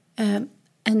 and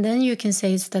then you can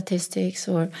say statistics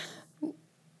or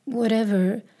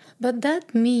whatever. But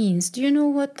that means... Do you know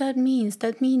what that means?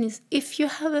 That means if you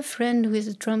have a friend who is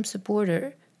a Trump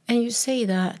supporter and you say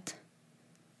that,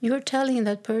 you're telling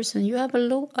that person you have a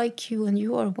low IQ and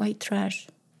you are white trash.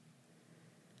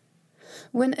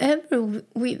 Whenever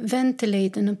we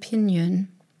ventilate an opinion,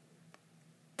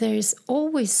 there is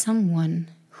always someone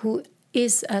who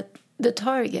is at the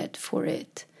target for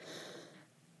it.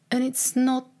 And it's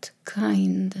not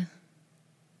kind.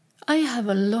 I have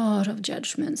a lot of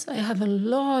judgments. I have a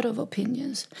lot of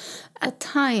opinions. At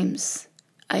times,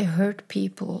 I hurt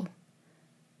people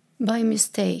by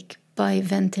mistake, by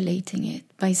ventilating it,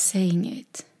 by saying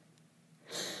it.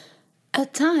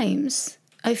 At times,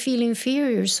 I feel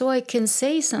inferior, so I can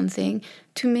say something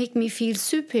to make me feel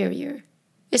superior.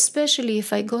 Especially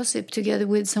if I gossip together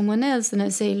with someone else and I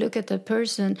say, look at that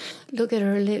person, look at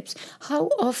her lips. How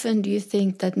often do you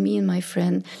think that me and my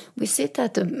friend, we sit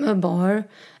at a bar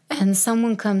and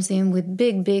someone comes in with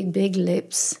big, big, big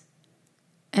lips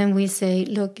and we say,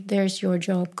 look, there's your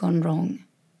job gone wrong.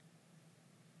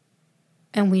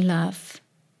 And we laugh.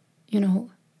 You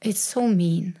know, it's so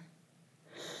mean.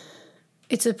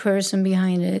 It's a person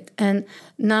behind it. And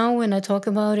now when I talk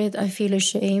about it, I feel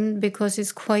ashamed because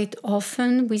it's quite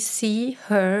often we see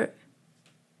her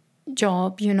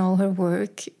job, you know, her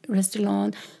work,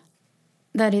 restaurant,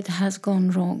 that it has gone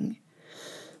wrong.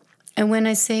 And when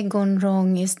I say gone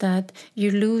wrong is that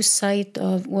you lose sight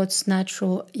of what's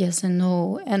natural, yes and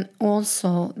no. And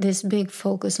also this big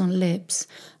focus on lips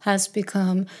has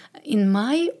become, in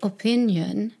my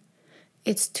opinion,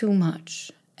 it's too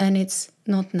much and it's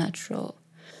not natural.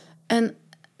 And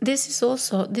this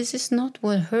is not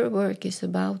what her work is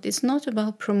about. It's not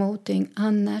about promoting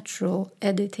unnatural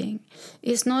editing.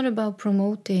 It's not about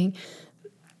promoting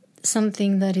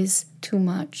something that is too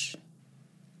much.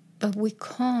 But we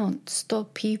can't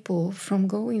stop people from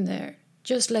going there.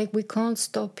 Just like we can't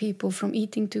stop people from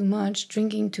eating too much,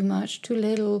 drinking too much, too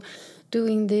little,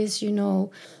 doing this, you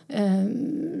know,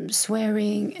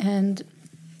 swearing and,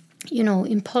 you know,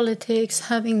 in politics,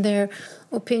 having their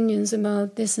opinions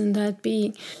about this and that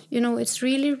being, you know, it's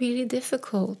really, really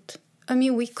difficult. I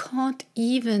mean, we can't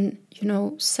even, you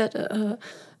know, set a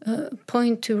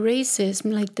point to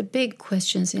racism, like the big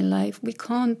questions in life. We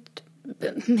can't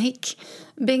make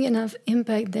big enough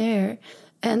impact there.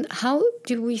 And how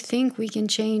do we think we can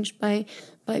change by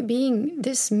being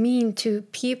this mean to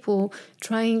people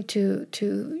trying to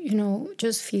you know,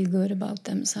 just feel good about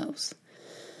themselves?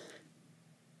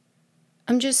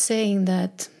 I'm just saying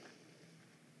that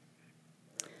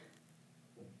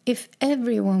if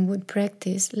everyone would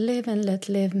practice live and let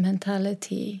live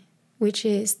mentality, which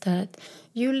is that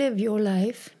you live your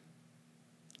life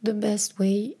the best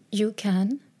way you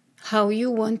can, how you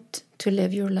want to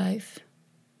live your life.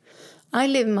 I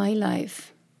live my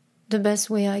life the best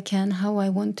way I can, how I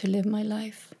want to live my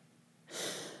life.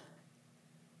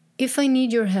 If I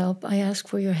need your help, I ask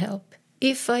for your help.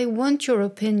 If I want your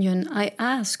opinion, I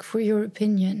ask for your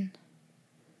opinion.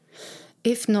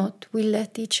 If not, we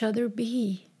let each other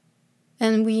be.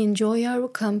 And we enjoy our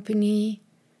company,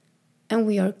 and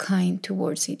we are kind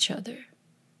towards each other.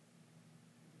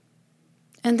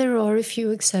 And there are a few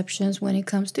exceptions when it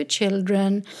comes to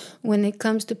children, when it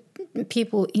comes to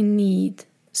people in need,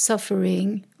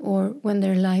 suffering, or when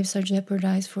their lives are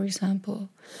jeopardized, for example.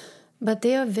 But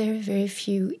they are very, very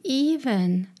few,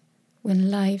 even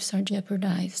when lives are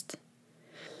jeopardized.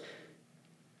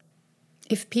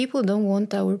 If people don't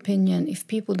want our opinion, if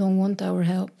people don't want our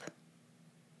help,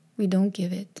 we don't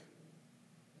give it.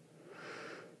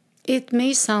 It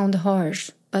may sound harsh,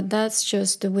 but that's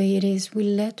just the way it is. We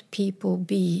let people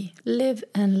be. Live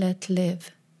and let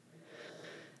live.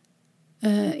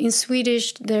 In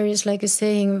Swedish, there is like a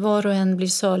saying, var och en blir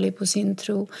salig på sin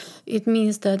tro. It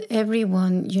means that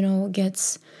everyone,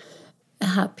 gets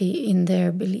happy in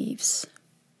their beliefs.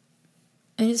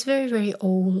 And it's very, very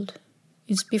old.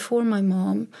 It's before my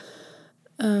mom.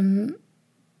 And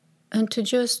to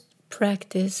just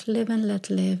practice, live and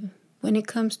let live. When it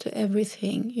comes to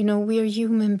everything, we are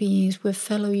human beings, we're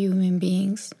fellow human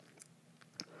beings.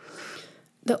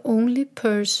 The only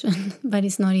person, but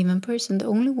it's not even person, the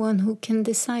only one who can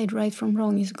decide right from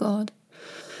wrong is God.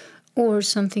 Or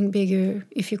something bigger,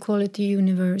 if you call it the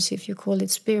universe, if you call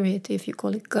it spirit, if you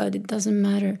call it God, it doesn't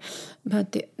matter.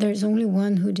 But there's only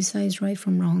one who decides right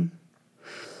from wrong.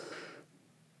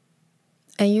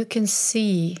 And you can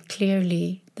see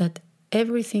clearly that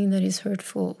everything that is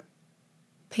hurtful,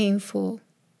 painful,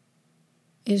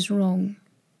 is wrong.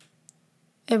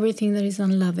 Everything that is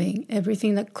unloving,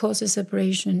 everything that causes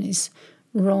separation is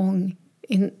wrong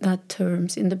in that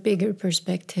terms, in the bigger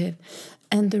perspective.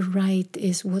 And the right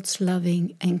is what's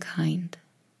loving and kind,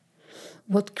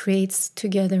 what creates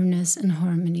togetherness and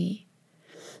harmony.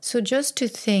 So just to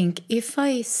think, if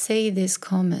I say this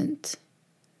comment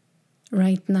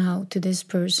right now to this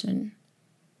person,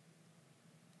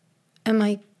 am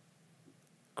I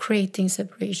creating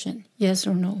separation? Yes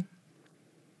or no?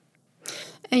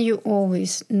 And you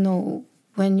always know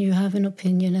when you have an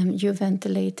opinion and you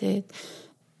ventilate it,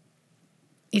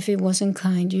 if it wasn't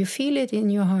kind, you feel it in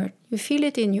your heart, you feel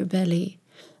it in your belly,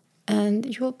 and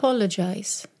you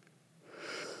apologize.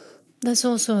 That's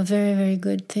also a very, very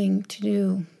good thing to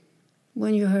do.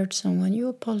 When you hurt someone, you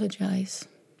apologize.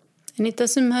 And it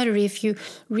doesn't matter if you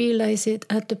realize it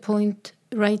at the point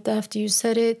right after you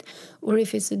said it, or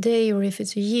if it's a day, or if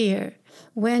it's a year.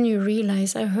 When you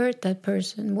realize, I hurt that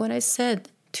person, what I said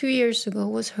 2 years ago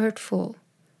was hurtful,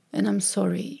 and I'm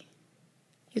sorry.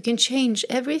 You can change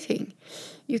everything.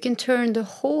 You can turn the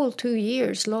whole 2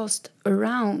 years lost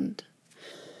around.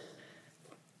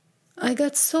 I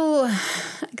got so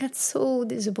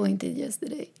disappointed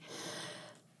yesterday.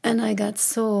 And I got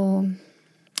so,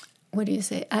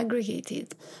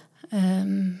 aggregated.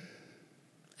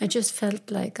 I just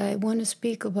felt like I want to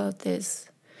speak about this.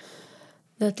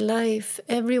 That life,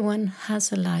 everyone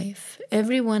has a life.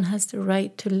 Everyone has the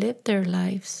right to live their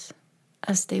lives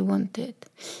as they want it.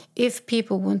 If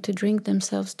people want to drink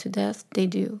themselves to death, they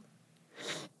do.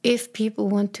 If people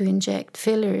want to inject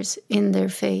fillers in their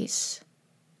face,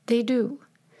 they do.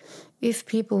 If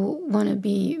people want to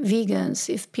be vegans,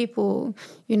 if people,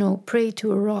 pray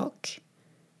to a rock,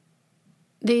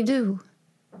 they do.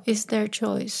 It's their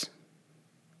choice.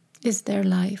 It's their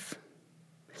life.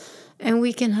 And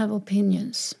we can have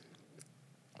opinions.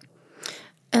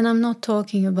 And I'm not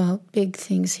talking about big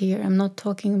things here. I'm not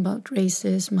talking about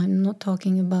racism. I'm not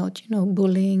talking about,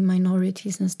 bullying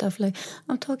minorities and stuff like that.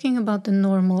 I'm talking about the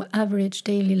normal, average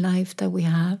daily life that we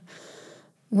have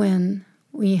when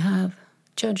we have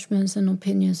judgments and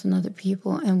opinions on other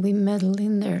people and we meddle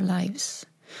in their lives.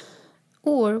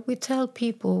 Or we tell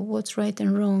people what's right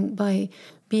and wrong by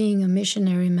being a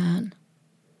missionary man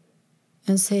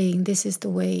and saying this is the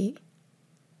way,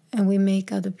 and we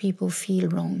make other people feel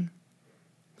wrong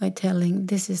by telling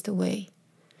this is the way.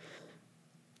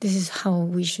 This is how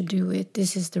we should do it.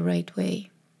 This is the right way.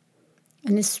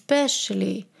 And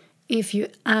especially if you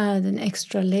add an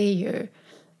extra layer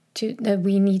to that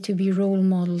we need to be role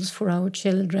models for our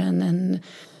children, and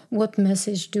what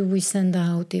message do we send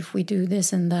out if we do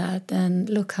this and that, and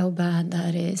look how bad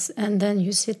that is. And then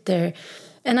you sit there,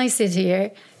 and I sit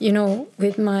here,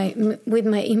 with my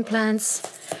implants,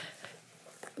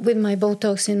 with my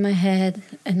Botox in my head,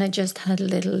 and I just had a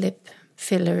little lip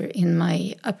filler in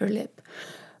my upper lip.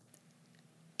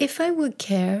 If I would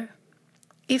care,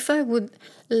 if I would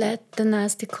let the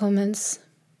nasty comments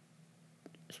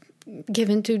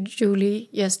given to Julie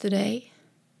yesterday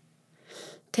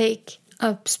take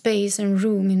up space and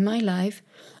room in my life,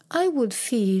 I would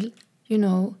feel,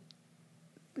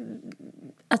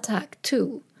 attacked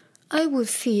too. I would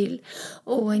feel,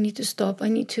 I need to stop. I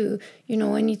need to,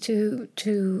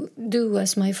 do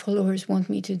as my followers want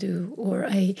me to do, or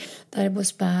that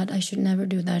was bad. I should never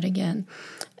do that again.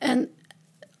 And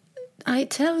I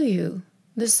tell you,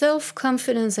 the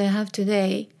self-confidence I have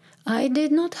today, I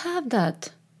did not have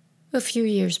that a few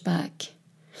years back.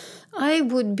 I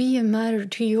would be a matter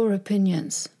to your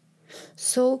opinions.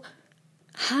 So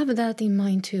have that in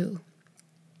mind too.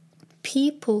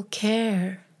 People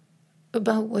care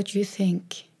about what you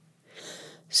think.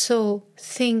 So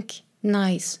think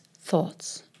nice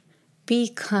thoughts. Be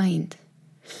kind.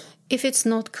 If it's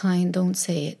not kind, don't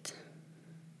say it.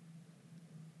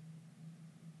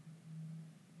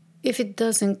 If it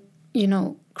doesn't,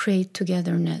 create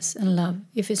togetherness and love,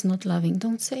 if it's not loving,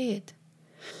 don't say it.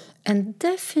 And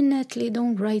definitely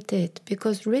don't write it,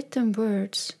 because written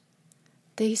words,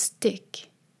 they stick.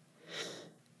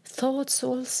 Thoughts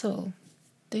also,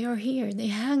 they are here, they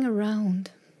hang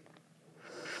around.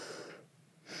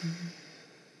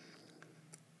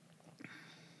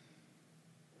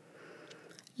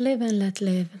 Live and let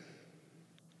live.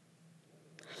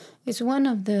 It's one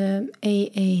of the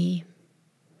AA,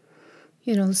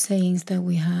 sayings that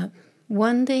we have.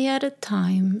 One day at a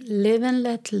time, live and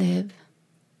let live.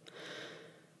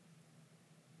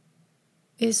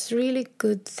 It's really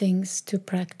good things to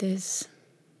practice.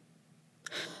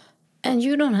 And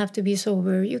you don't have to be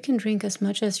sober. You can drink as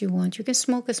much as you want. You can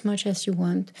smoke as much as you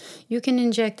want. You can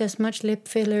inject as much lip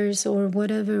fillers or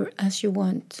whatever as you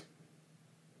want.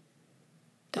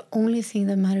 The only thing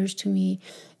that matters to me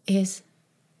is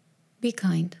be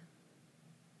kind.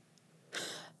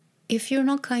 If you're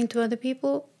not kind to other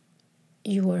people,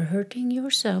 you are hurting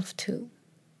yourself too.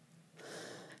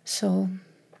 So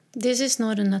this is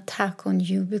not an attack on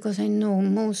you, because I know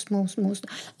most,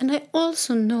 and I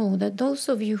also know that those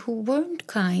of you who weren't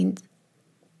kind,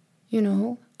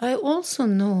 I also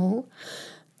know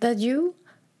that you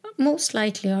most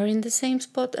likely are in the same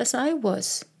spot as I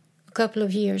was a couple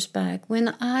of years back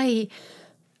when I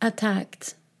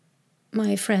attacked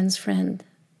my friend's friend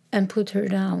and put her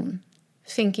down,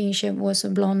 thinking she was a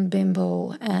blonde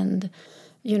bimbo and,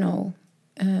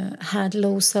 had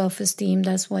low self-esteem.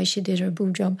 That's why she did her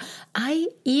boob job. I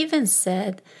even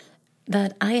said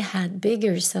that I had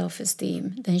bigger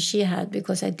self-esteem than she had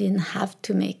because I didn't have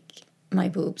to make my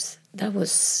boobs. That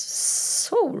was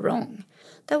so wrong.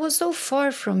 That was so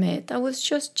far from it. I was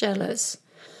just jealous.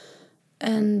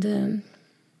 And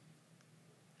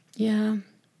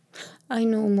I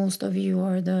know most of you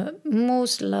are the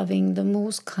most loving, the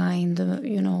most kind,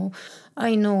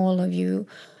 I know all of you.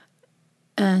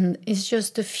 And it's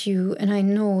just a few. And I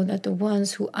know that the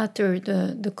ones who uttered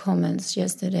the comments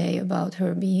yesterday about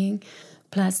her being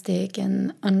plastic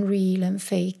and unreal and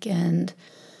fake and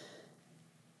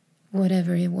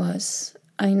whatever it was,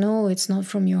 I know it's not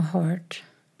from your heart.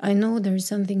 I know there's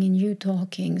something in you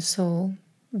talking. So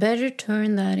better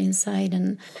turn that inside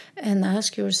and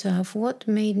ask yourself, what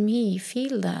made me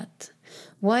feel that?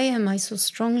 Why am I so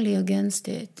strongly against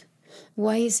it?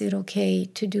 Why is it okay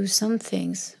to do some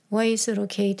things? Why is it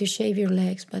okay to shave your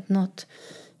legs but not,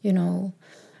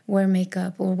 wear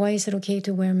makeup? Or why is it okay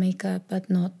to wear makeup but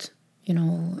not,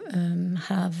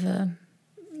 have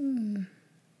an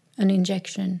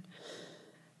injection?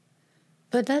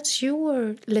 But that's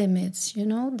your limits,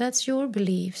 that's your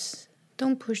beliefs.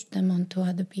 Don't push them onto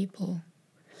other people,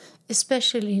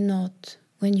 especially not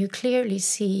when you clearly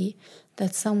see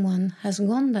that someone has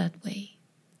gone that way,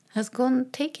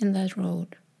 taken that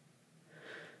road.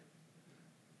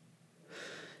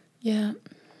 Yeah.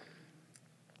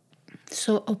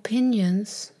 So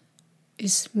opinions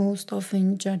is most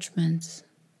often judgments.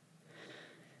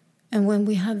 And when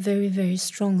we have very, very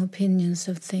strong opinions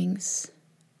of things,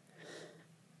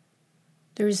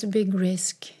 there is a big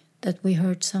risk that we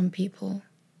hurt some people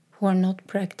who are not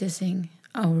practicing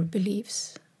our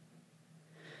beliefs.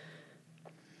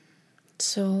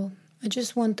 So I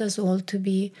just want us all to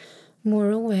be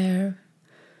more aware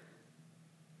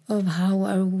of how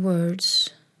our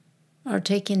words are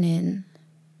taken in,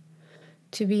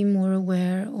 to be more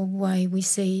aware of why we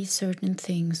say certain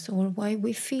things or why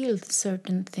we feel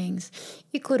certain things.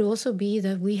 It could also be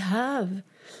that we have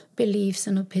beliefs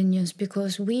and opinions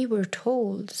because we were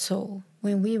told so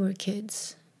when we were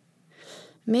kids.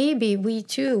 Maybe we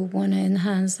too want to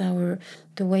enhance the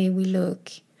way we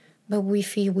look, but we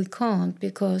feel we can't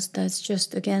because that's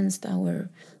just against our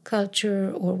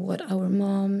culture or what our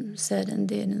mom said and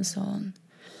did and so on.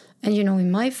 And in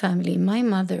my family, my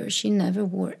mother, she never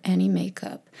wore any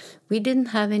makeup. We didn't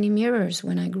have any mirrors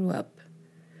when I grew up.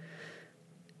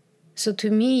 So to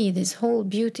me, this whole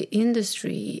beauty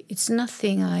industry, it's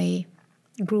nothing I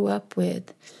grew up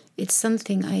with. It's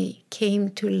something I came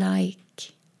to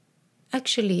like,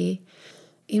 actually,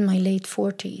 in my late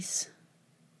 40s,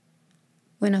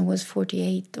 when I was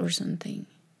 48 or something.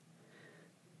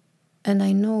 And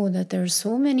I know that there are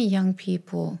so many young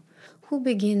people who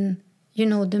begin, the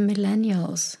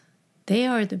millennials, they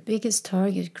are the biggest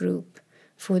target group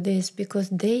for this because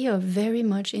they are very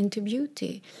much into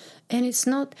beauty. And it's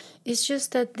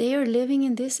just that they are living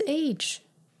in this age.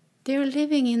 They're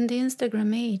living in the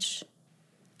Instagram age.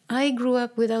 I grew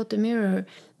up without the mirror.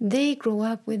 They grew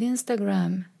up with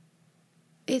Instagram.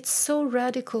 It's so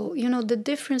radical. The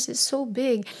difference is so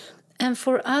big. And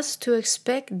for us to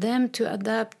expect them to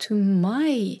adapt to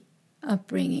my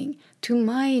upbringing, to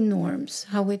my norms,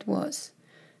 how it was.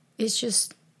 It's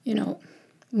just,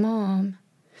 Mom,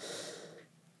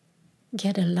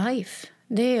 get a life.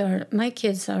 My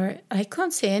kids are, I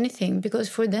can't say anything because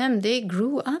for them, they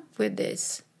grew up with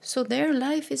this. So their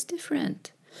life is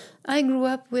different. I grew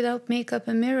up without makeup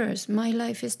and mirrors. My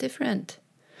life is different.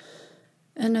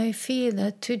 And I feel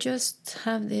that to just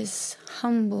have this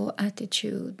humble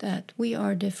attitude that we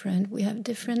are different, we have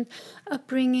different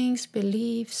upbringings,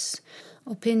 beliefs,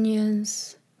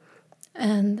 opinions,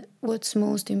 and what's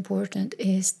most important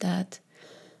is that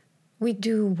we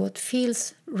do what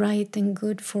feels right and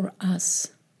good for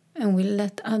us, and we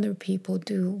let other people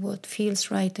do what feels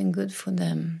right and good for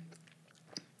them.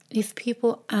 If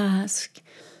people ask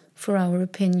for our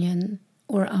opinion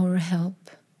or our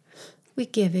help, we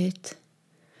give it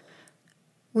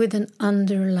with an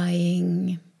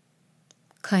underlying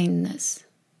kindness.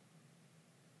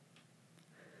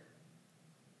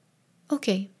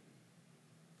 Okay,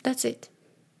 that's it.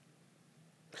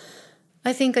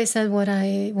 I think I said what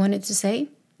I wanted to say.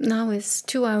 Now it's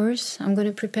 2 hours. I'm going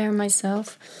to prepare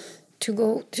myself to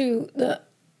go to the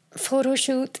photo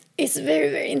shoot. It's very,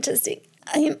 very interesting.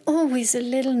 I am always a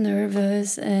little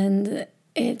nervous, and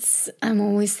I'm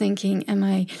always thinking, am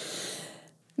I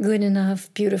good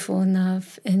enough, beautiful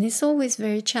enough? And it's always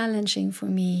very challenging for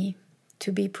me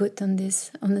to be put on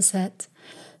the set.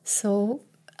 So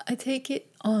I take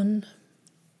it on,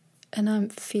 and I'm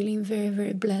feeling very,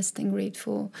 very blessed and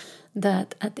grateful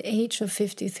that at the age of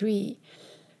 53,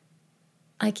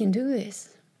 I can do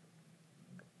this.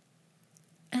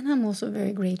 And I'm also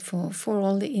very grateful for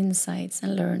all the insights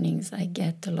and learnings I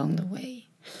get along the way.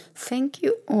 Thank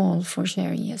you all for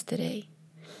sharing yesterday.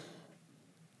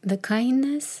 The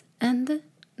kindness and the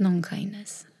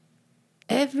non-kindness.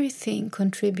 Everything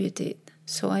contributed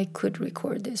so I could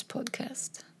record this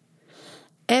podcast.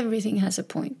 Everything has a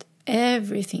point.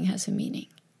 Everything has a meaning.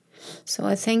 So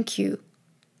I thank you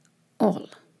all.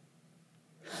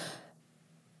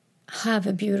 Have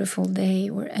a beautiful day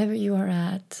wherever you are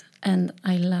at. And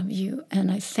I love you.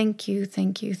 And I thank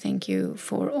you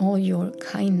for all your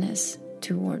kindness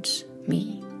towards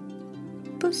me.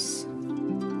 Puss.